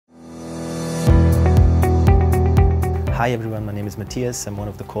Hi everyone, my name is Matthias. I'm one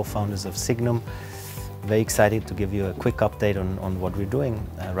of the co-founders of Sygnum. Very excited to give you a quick update on what we're doing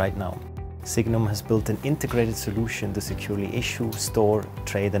right now. Sygnum has built an integrated solution to securely issue, store,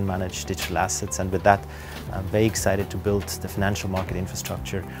 trade and manage digital assets, and with that I'm very excited to build the financial market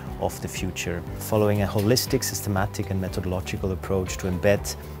infrastructure of the future, following a holistic, systematic and methodological approach to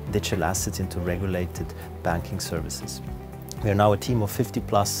embed digital assets into regulated banking services. We are now a team of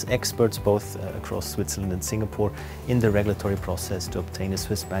 50+ experts, both across Switzerland and Singapore, in the regulatory process to obtain a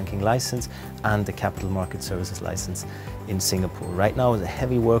Swiss banking license and the capital market services license in Singapore. Right now, it's a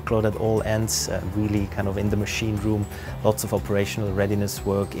heavy workload at all ends, really kind of in the machine room, lots of operational readiness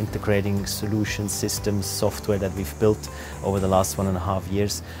work, integrating solutions, systems, software that we've built over the last 1.5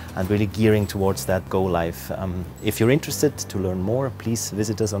 years, and really gearing towards that go live. If you're interested to learn more, please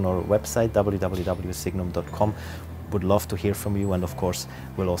visit us on our website, www.sygnum.com. Would love to hear from you, and of course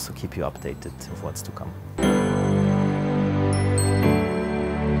we'll also keep you updated of what's to come.